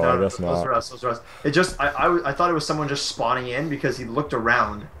 Oh, No, I guess not. Those are us. It just, I thought it was someone just spawning in because he looked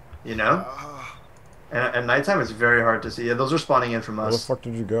around, you know? And at nighttime, it's very hard to see. Yeah, those are spawning in from us. Where the fuck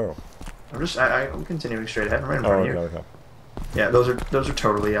did you go? I'm continuing straight ahead. I'm right in front of you. Okay. Yeah, those are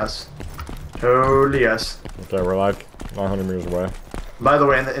totally us. Totally us. Okay, we're like 900 meters away. By the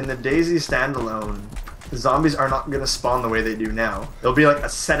way, in the Daisy standalone, the zombies are not gonna spawn the way they do now. There'll be like a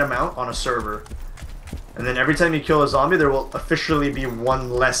set amount on a server. And then every time you kill a zombie, there will officially be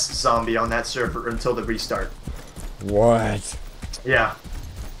one less zombie on that server until the restart. What? Yeah.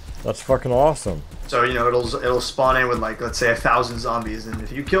 That's fucking awesome. So, you know, it'll spawn in with like, let's say 1,000 zombies, and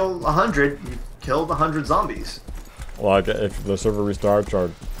if you kill 100, you've killed 100 zombies. Like, if the server restarts are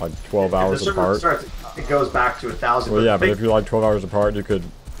like 12 hours apart. If the server restarts, it goes back to 1,000. Well, yeah, but if you're like 12 hours apart, you could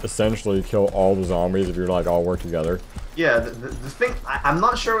essentially kill all the zombies if you're like all work together. Yeah, the thing, I'm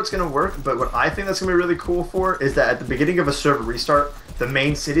not sure what's going to work, but what I think that's going to be really cool for is that at the beginning of a server restart, the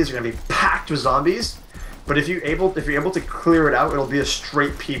main cities are going to be packed with zombies. But if you're able to clear it out, it'll be a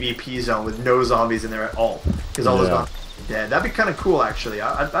straight PvP zone with no zombies in there at all, because all those zombies are dead. That'd be kind of cool, actually.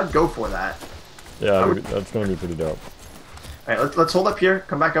 I'd go for that. Yeah, that's gonna be pretty dope. All right, let's hold up here.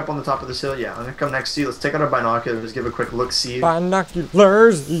 Come back up on the top of this hill. Yeah, I'm gonna come next to you. Let's take out our binoculars. Give a quick look. See.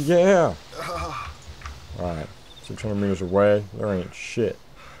 Binoculars, yeah. All right, 600 meters away. There ain't shit.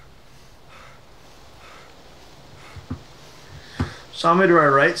 Zombie to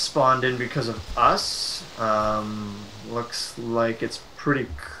our right spawned in because of us. Looks like it's pretty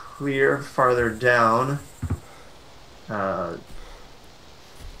clear farther down.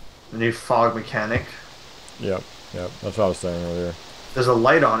 New fog mechanic. Yep, that's what I was saying earlier. There's a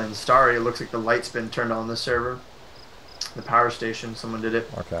light on in Starry. It looks like the light's been turned on this server. The power station, someone did it.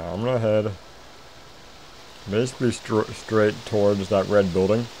 Okay, I'm gonna head basically straight towards that red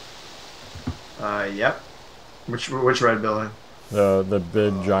building. Yep. Which red building? The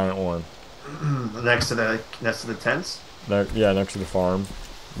big giant one. next to the tents? Yeah, next to the farm.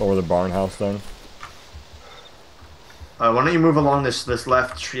 Or the barn house thing. Why don't you move along this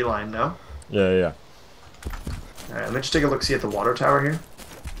left tree line, no? Yeah. Alright, let me just take a look-see at the water tower here.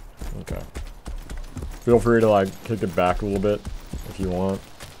 Okay. Feel free to, like, kick it back a little bit if you want.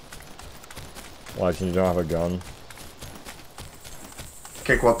 Like, you don't have a gun.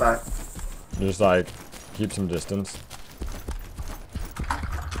 Kick what back? Just, like, keep some distance.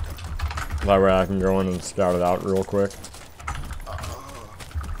 That way I can go in and scout it out real quick.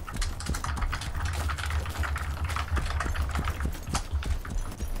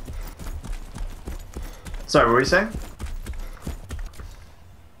 Sorry, what were you saying?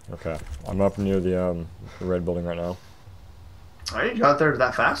 Okay, I'm up near the red building right now. Alright, you got there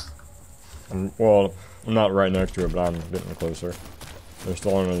that fast? Well, I'm not right next to it, but I'm getting closer. There's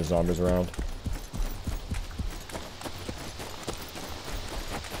still only zombies around.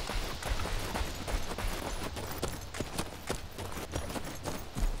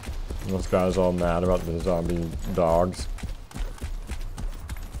 And this guy's all mad about the zombie dogs.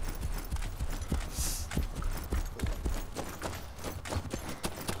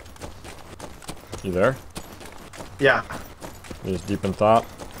 You there? Yeah. You just deep in thought?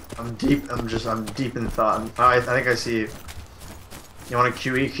 I'm deep in thought. I think I see you. You want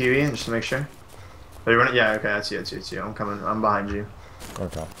to QE just to make sure? Oh, you want yeah, okay, I see it. I'm coming. I'm behind you.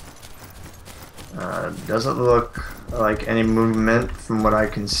 Okay. Doesn't look like any movement from what I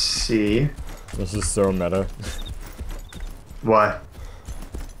can see. This is so meta. Why?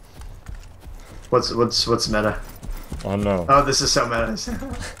 What's meta? I don't know. Oh, this is so meta.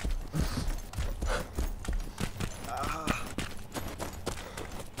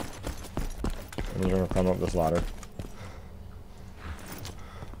 ladder.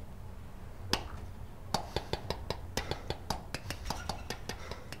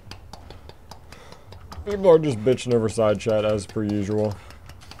 People are just bitching over side chat as per usual.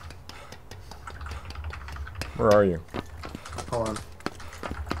 Where are you? Hold on.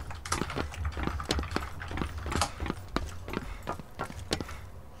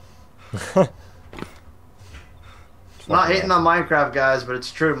 Not hating on Minecraft, guys, but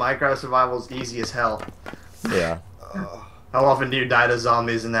it's true. Minecraft survival is easy as hell. Yeah. How often do you die to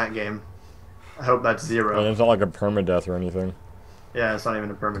zombies in that game? I hope that's zero. And it's not like a permadeath or anything. Yeah, it's not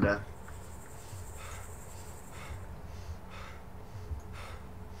even a permadeath.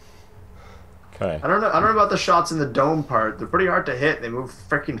 Okay. I don't know about the shots in the dome part. They're pretty hard to hit. They move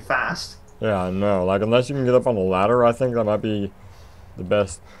freaking fast. Yeah, I know. Like, unless you can get up on the ladder, I think that might be the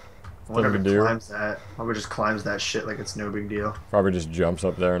best I wonder thing if to it do. climbs that. Probably just climbs that shit like it's no big deal. Probably just jumps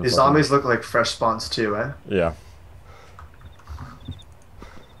up there and These fucking... zombies look like fresh spawns too, eh? Yeah.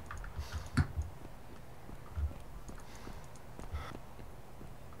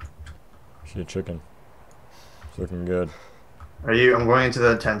 See a chicken. It's looking good. Are you? I'm going into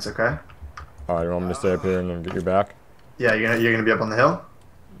the tents, okay? Alright, you want me to stay up here and then get you back? Yeah, you're gonna be up on the hill?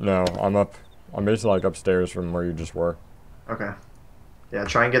 No, I'm up. I'm basically like upstairs from where you just were. Okay. Yeah,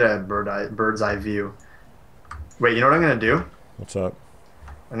 try and get a bird's eye view. Wait, you know what I'm gonna do? What's up?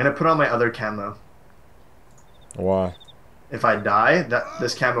 I'm gonna put on my other camo. Why? If I die,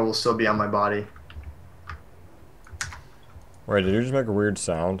 this camo will still be on my body. Wait, did you just make a weird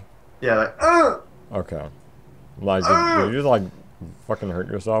sound? Yeah, like Okay. Like, did you just like fucking hurt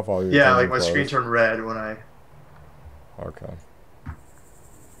yourself while you were yeah, changing like my screen clothes? turned red when I. Okay.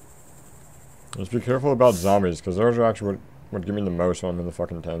 Just be careful about zombies, because those are actually what give me the most when I'm in the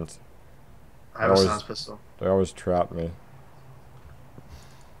fucking tents. I have a silence pistol. They always trap me.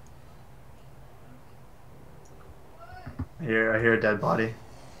 I hear a dead body.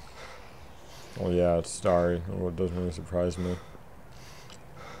 Oh yeah, it's Starry. Oh, it doesn't really surprise me.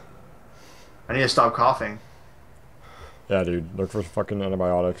 I need to stop coughing. Yeah, dude, look for fucking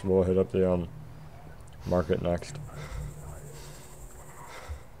antibiotics. We'll hit up the market next.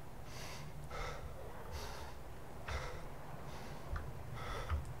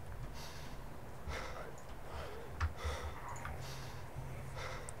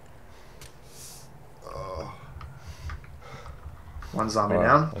 One zombie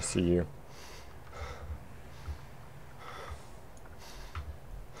down. I see you.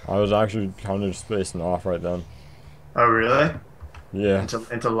 I was actually kind of spacing off right then. Oh really? Yeah.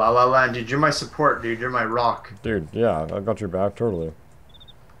 Into La La Land, dude. You're my support, dude. You're my rock. Dude, yeah, I got your back totally.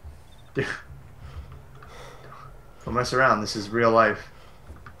 Dude. Don't mess around. This is real life.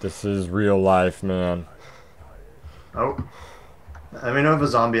 This is real life, man. Oh. Let me know if a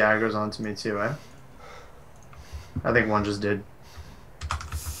zombie aggro's onto me too, eh? I think one just did.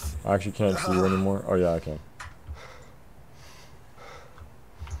 I actually can't see you anymore. Oh yeah, I can.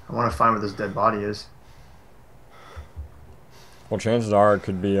 I want to find where this dead body is. Well, chances are it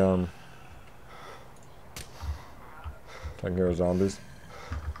could be taking care of zombies.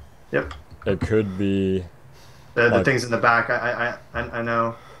 Yep. It could be The things in the back. I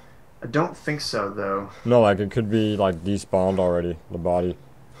know. I don't think so though. no, like it could be like despawned already. The body.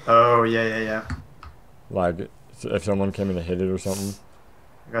 Oh yeah. Like if someone came in and hit it or something.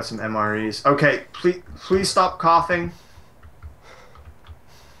 I got some MREs. Okay, please stop coughing.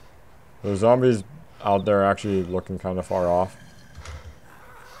 The zombies out there are actually looking kind of far off.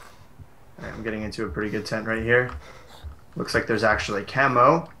 Alright, I'm getting into a pretty good tent right here. Looks like there's actually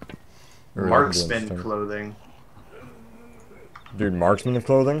camo. Marksman clothing. Dude, marksman of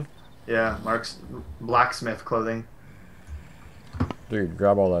clothing? Yeah, blacksmith clothing. Dude,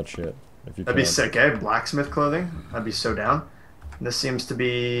 grab all that shit. If you That'd be sick, eh? Blacksmith clothing? I'd be so down. This seems to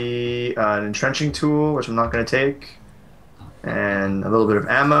be an entrenching tool, which I'm not going to take. And a little bit of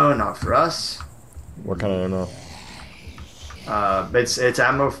ammo, not for us. What kind of ammo? It's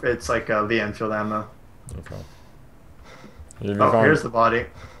ammo. It's like the Enfield ammo. Okay. Here's the body.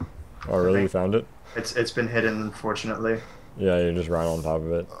 Oh, really? You found it? It's been hidden, unfortunately. Yeah, you just ran on top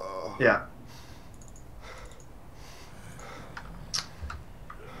of it. Yeah.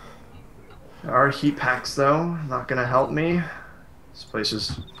 There are heat packs though. Not gonna help me. This place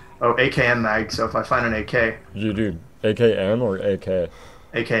is. Oh, AKM mag. So if I find an AK. Dude, AKM or AK?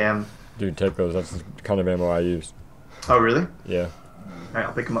 AKM. Dude, take those. That's the kind of ammo I use. Oh, really? Yeah. Alright,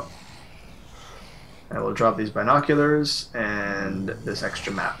 I'll pick them up. I will drop these binoculars and this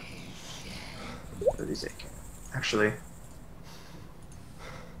extra map. For these AK. Actually,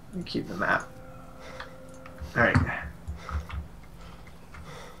 let me keep the map. Alright.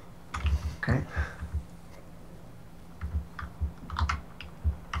 Okay.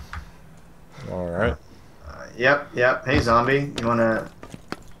 Alright. Yep. Hey, zombie. You wanna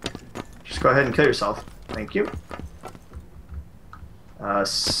just go ahead and kill yourself? Thank you.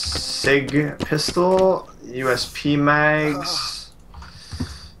 Sig pistol, USP mags.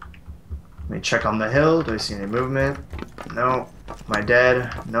 Let me check on the hill. Do I see any movement? No. Am I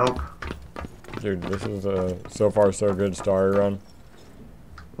dead? Nope. Dude, this is a so far so good story run.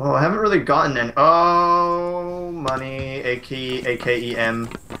 Well, I haven't really gotten any. Oh, money. AKEM.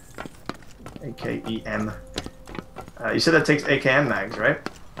 AKEM. You said that takes AKM mags, right?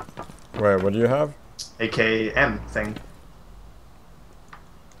 Wait, what do you have? AKM thing.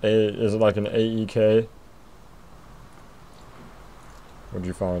 Is it like an AEK? What'd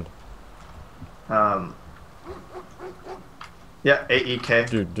you find? Yeah, AEK.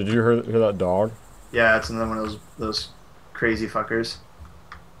 Dude, did you hear that dog? Yeah, it's another one of those crazy fuckers.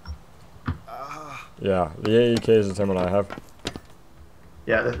 Yeah, the AEK is the same one I have.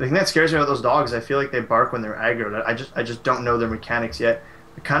 Yeah, the thing that scares me about those dogs, I feel like they bark when they're aggroed. I just don't know their mechanics yet.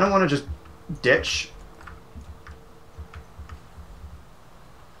 I kind of want to just ditch.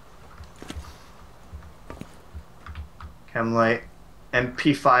 Chemlight,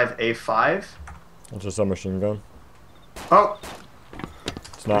 MP5A5. It's just a machine gun. Oh,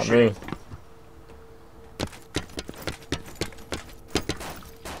 It's not me.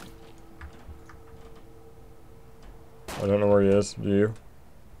 I don't know where he is. Do you?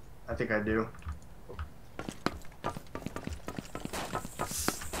 I think I do.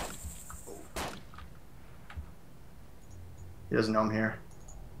 He doesn't know I'm here.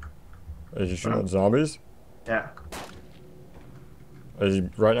 Is he shooting at zombies? Yeah, Is he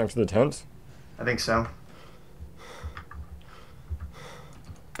right next to the tents? I think so.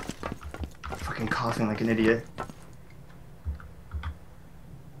 Fucking coughing like an idiot.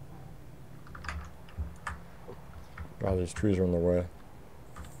 God, these trees are in the way.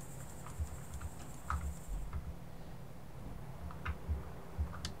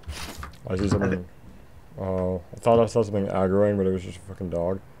 I see something. Oh, I thought I saw something aggroing, but it was just a fucking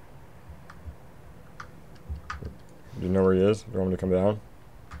dog. Do you know where he is? Do you want me to come down?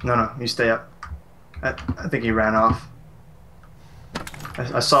 No, you stay up. I think he ran off.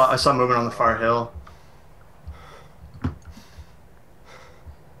 I saw movement on the far hill.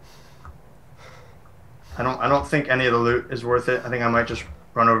 I don't think any of the loot is worth it. I think I might just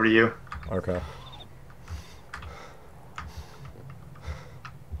run over to you. Okay.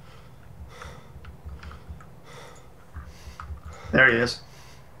 There he is.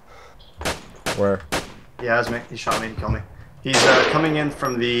 Where? Yeah, he shot me and killed me. He's coming in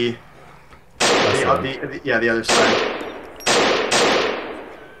from the other side.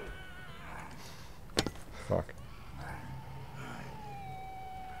 Fuck.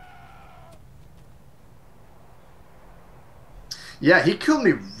 Yeah, he killed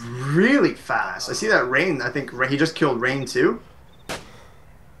me really fast. I see that Rain. I think he just killed Rain too.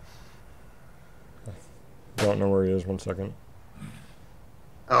 Don't know where he is. 1 second.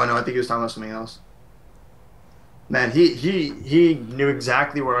 Oh no, I think he was talking about something else. Man, he knew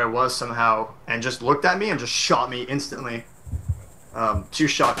exactly where I was somehow and just looked at me and just shot me instantly.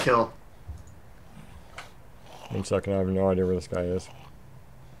 2-shot kill. 1 second. I have no idea where this guy is.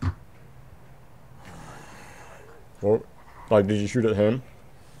 Well, like, did you shoot at him?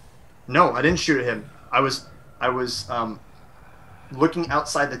 No, I didn't shoot at him. I was looking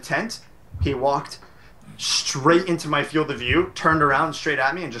outside the tent. He walked straight into my field of view, turned around straight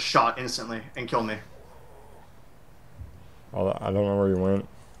at me, and just shot instantly and killed me. Oh, I don't know where he went.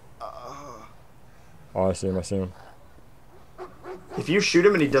 Oh, I see him. I see him. If you shoot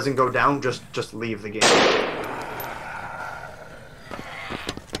him and he doesn't go down, just leave the game.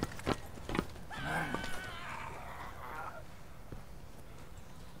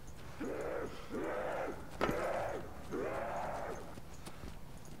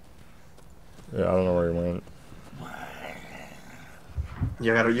 Yeah, I don't know where he went.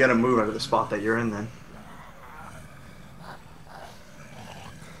 You gotta move out of the spot that you're in then.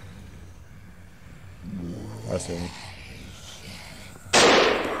 I see him.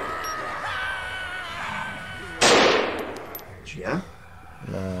 Did you get him?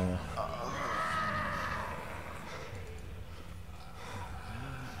 No.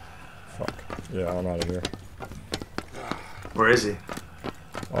 Fuck. Yeah, I'm out of here. Where is he?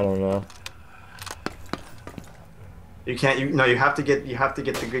 I don't know. You can't. You have to get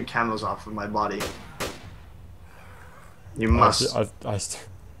the good camos off of my body. You must.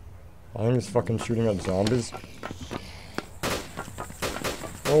 I think he's fucking shooting at zombies.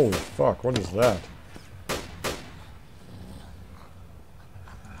 Holy fuck! What is that?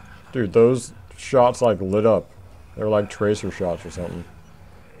 Dude, those shots like lit up. They're like tracer shots or something.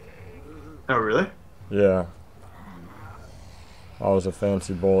 Oh, really? Yeah. That was a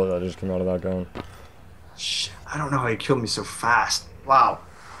fancy bullet that just came out of that gun. Shit, I don't know how he killed me so fast. Wow.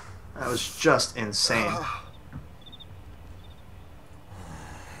 That was just insane.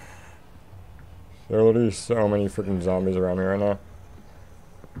 There are literally so many freaking zombies around here right now.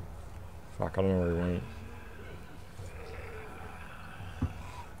 Fuck, I don't know where he went.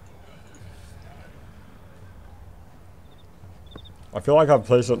 I feel like I've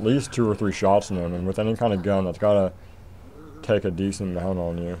placed at least 2 or 3 shots in him, and with any kind of gun, that's gotta take a decent amount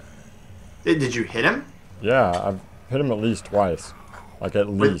on you. Did you hit him? Yeah, I've hit him at least twice. Like, at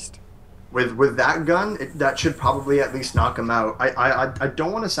least. With that gun, that should probably at least knock him out. I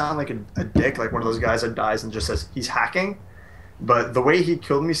don't want to sound like a dick, like one of those guys that dies and just says he's hacking, but the way he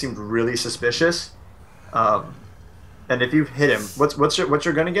killed me seemed really suspicious. And if you've hit him, what's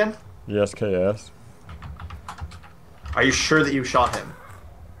your gun again? The SKS. Are you sure that you shot him?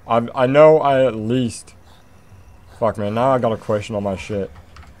 I know I at least... Fuck, man, now I gotta question all my shit.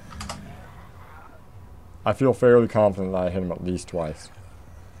 I feel fairly confident that I hit him at least twice.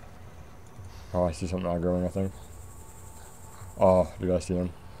 Oh, I see something not growing, I think. Oh, dude, I see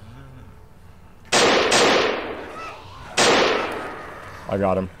him. I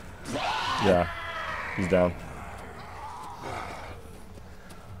got him. Yeah, he's down.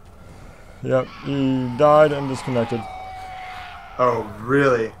 Yep, he died and disconnected. Oh,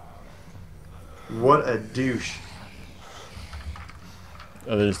 really? What a douche.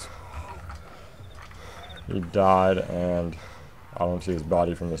 At least he died, and I don't see his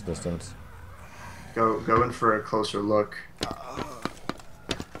body from this distance. Go in for a closer look.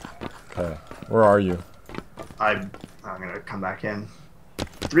 Okay, where are you? I'm gonna come back in.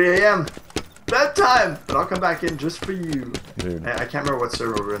 3 a.m. bedtime, but I'll come back in just for you. Dude. I can't remember what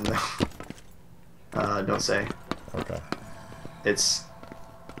server we're in though. Don't say. Okay. It's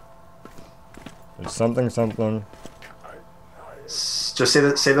something. Just say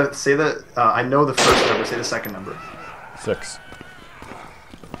the. I know the first number. Say the second number. 6.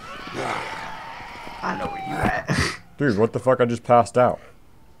 I know where you at. Dude, what the fuck? I just passed out.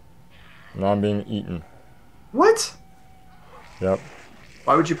 Now I'm being eaten. What? Yep.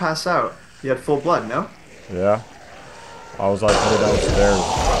 Why would you pass out? You had full blood, no? Yeah. I was like headed downstairs.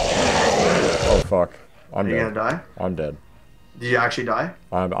 Oh fuck. I'm dead. Are you gonna die? I'm dead. Did you actually die?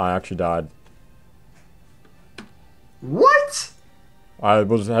 I actually died. What? I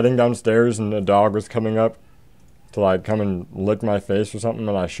was heading downstairs and a dog was coming up to like come and lick my face or something,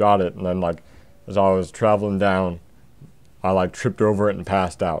 and I shot it, and then like as I was traveling down, I like tripped over it and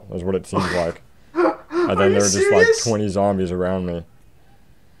passed out. That's what it seemed like. And then there were just like 20 zombies around me.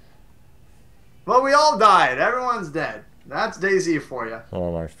 Well, we all died. Everyone's dead. That's Dayz for you.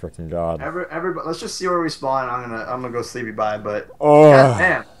 Oh my freaking god. Everybody, let's just see where we spawn. I'm gonna go sleepy bye. But oh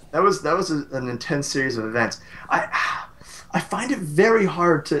damn, that was an intense series of events. I find it very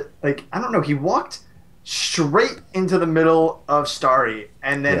hard to like. I don't know. He walked straight into the middle of Starry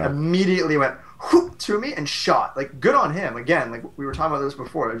and then immediately went whoop to me and shot. Like, good on him. Again, like we were talking about this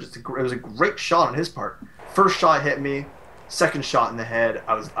before. It was a great shot on his part. First shot hit me. Second shot in the head.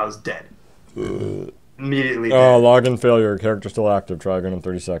 I was dead. Immediately dead. Oh, login failure. Character still active. Try again in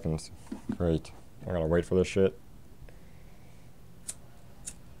 30 seconds. Great. I gotta wait for this shit.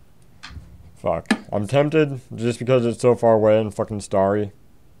 Fuck. I'm tempted, just because it's so far away and fucking Starry.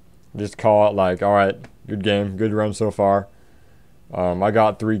 Just call it like, alright, good game, good run so far. I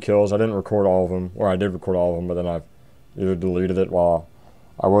got 3 kills. I didn't record all of them, or I did record all of them, but then I've either deleted it while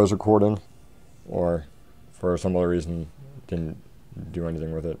I was recording, or for some other reason didn't do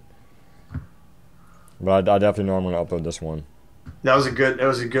anything with it. But I definitely know I'm gonna upload this one. That was a good.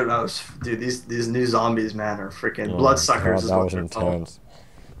 Dude, these new zombies, man, are freaking bloodsuckers. That was intense.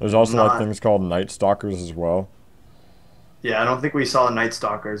 There's also like things called Night Stalkers as well. Yeah, I don't think we saw Night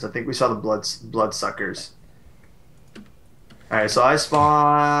Stalkers. I think we saw the bloodsuckers. All right, so I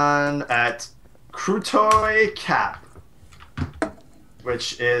spawn at Krutoy Cap,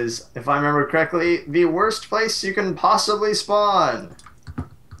 which is, if I remember correctly, the worst place you can possibly spawn.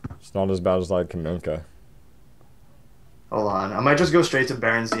 It's not as bad as like Kamenka. Hold on, I might just go straight to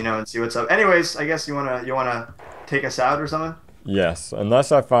Baron Zeno and see what's up. Anyways, I guess you wanna take us out or something? Yes,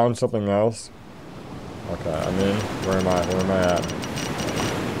 unless I found something else. Okay, I mean, where am I at?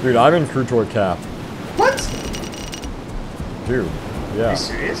 Dude, I'm in Krutoy Cap. What? Dude, yeah. Are you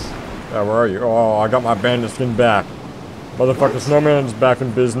serious? Yeah, where are you? Oh, I got my bandit skin back. Motherfucker, Snowman's back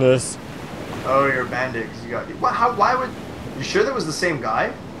in business. Oh, you're a bandit. You got. Why would? You sure that was the same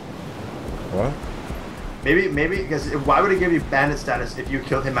guy? What? Maybe, because why would it give you bandit status if you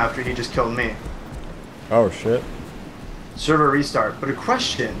killed him after he just killed me? Oh, shit. Server restart. But a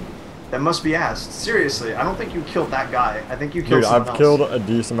question, That must be asked. Seriously, I don't think you killed that guy. I think you killed Dude, someone I've else. killed a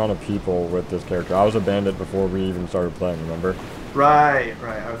decent amount of people with this character. I was a bandit before we even started playing, remember? Right,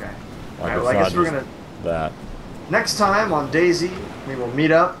 right, okay. Like, Alright, it's well, I not guess we're just gonna... that. Next time on Daisy, we will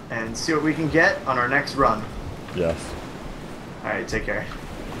meet up and see what we can get on our next run. Yes. Alright, take care.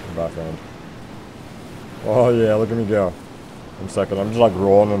 Bye, friend. Oh, yeah, look at me go. 1 second, I'm just like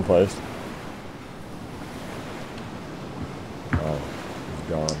rolling in place. Oh, he's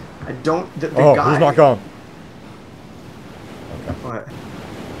gone. I don't... The Oh, guy... he's not gone. Okay. What?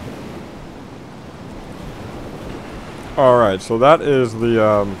 Alright, so that is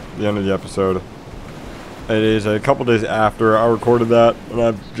the end of the episode. It is a couple days after I recorded that, and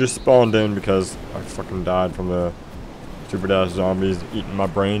I've just spawned in because I fucking died from the stupid ass zombies eating my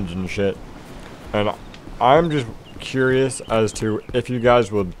brains and shit. And I'm just curious as to if you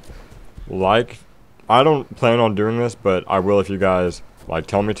guys would like... I don't plan on doing this, but I will if you guys, like,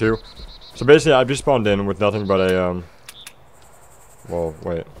 tell me to. So basically, I've just spawned in with nothing but a, well,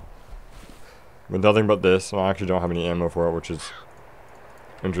 wait. With nothing but this, and I actually don't have any ammo for it, which is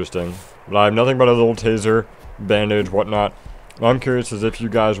interesting. But I have nothing but a little taser, bandage, whatnot. And I'm curious as if you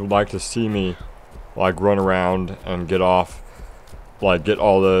guys would like to see me, like, run around and get off, like, get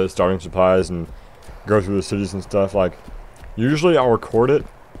all the starting supplies and go through the cities and stuff. Like, usually I'll record it,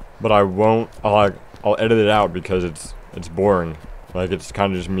 but I won't, I'll edit it out because it's boring. Like, it's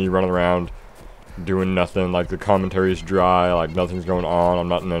kind of just me running around doing nothing. Like, the commentary's dry, like, nothing's going on. I'm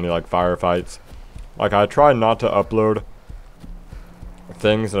not in any, like, firefights. Like, I try not to upload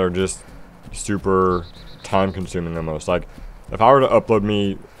things that are just super time consuming almost. Like, if I were to upload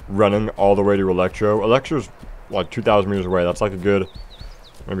me running all the way to Electro's like 2,000 meters away. That's like a good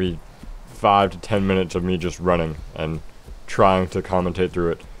maybe 5 to 10 minutes of me just running and trying to commentate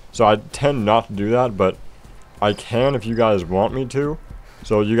through it. So I tend not to do that, but I can if you guys want me to.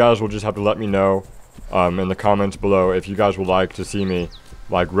 So you guys will just have to let me know in the comments below if you guys would like to see me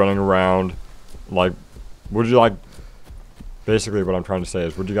like running around. Like, would you like, basically what I'm trying to say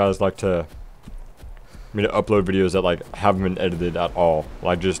is, would you guys like me to upload videos that like haven't been edited at all?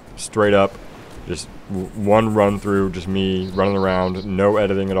 Like just straight up, just one run through, just me running around, no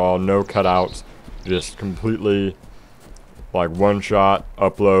editing at all, no cutouts, just completely like one shot,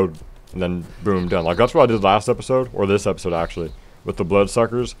 upload, and then boom, done. Like that's what I did last episode, or this episode actually, with the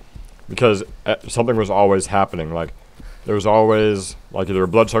bloodsuckers, because something was always happening. Like there was always like either a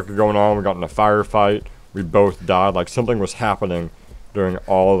bloodsucker going on, we got in a firefight, we both died, like something was happening during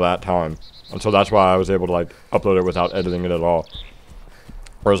all of that time. And so that's why I was able to like upload it without editing it at all.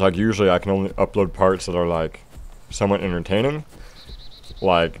 Whereas like usually I can only upload parts that are like somewhat entertaining.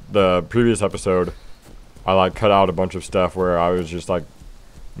 Like the previous episode, I like cut out a bunch of stuff where I was just like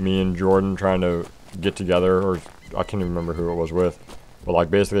me and Jordan trying to get together, or I can't even remember who it was with. But like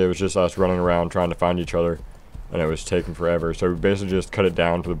basically it was just us running around trying to find each other, and it was taking forever. So we basically just cut it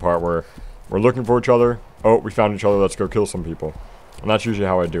down to the part where we're looking for each other. Oh, we found each other, let's go kill some people. And that's usually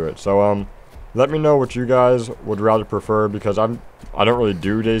how I do it. So let me know what you guys would rather prefer, because I don't really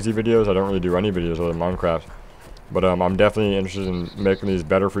do Daisy videos. I don't really do any videos other than Minecraft. But I'm definitely interested in making these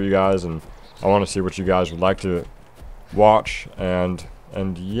better for you guys, and I want to see what you guys would like to watch, and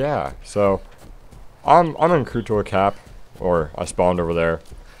yeah. So I'm in Krutoa Cap, or I spawned over there.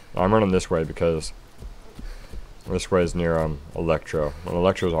 I'm running this way because this way is near Electro. And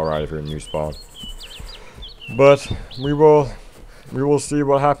Electro's alright if you're in new spawn. But we will see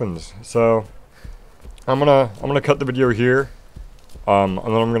what happens. So I'm gonna cut the video here. And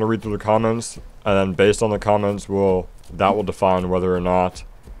then I'm gonna read through the comments, and then based on the comments that will define whether or not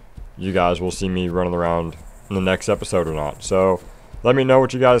you guys will see me running around in the next episode or not. So let me know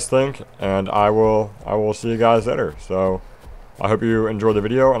what you guys think, and I will see you guys later. So I hope you enjoy the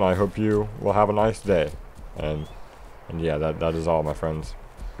video, and I hope you will have a nice day. And yeah, that is all, my friends.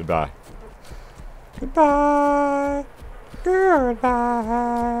 Goodbye. Goodbye.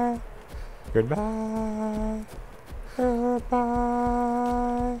 Goodbye. Goodbye.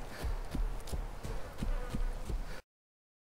 Goodbye.